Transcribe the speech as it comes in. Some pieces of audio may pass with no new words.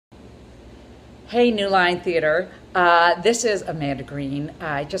Hey, New Line Theater. This is Amanda Green.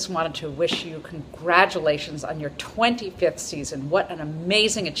 I just wanted to wish you congratulations on your 25th season. What an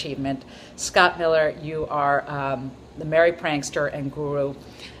amazing achievement. Scott Miller, you are the merry prankster and guru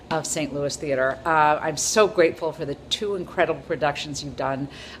of St. Louis Theater. I'm so grateful for the two incredible productions you've done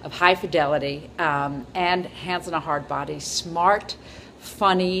of High Fidelity and Hands on a Hardbody. Smart,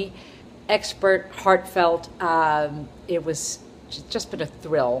 funny, expert, heartfelt. It was just been a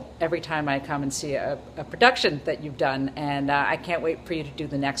thrill every time I come and see a production that you've done, and I can't wait for you to do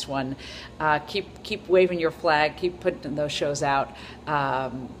the next one. Keep waving your flag, keep putting those shows out.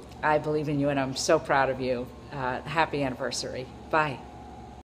 I believe in you, and I'm so proud of you. Happy anniversary. Bye.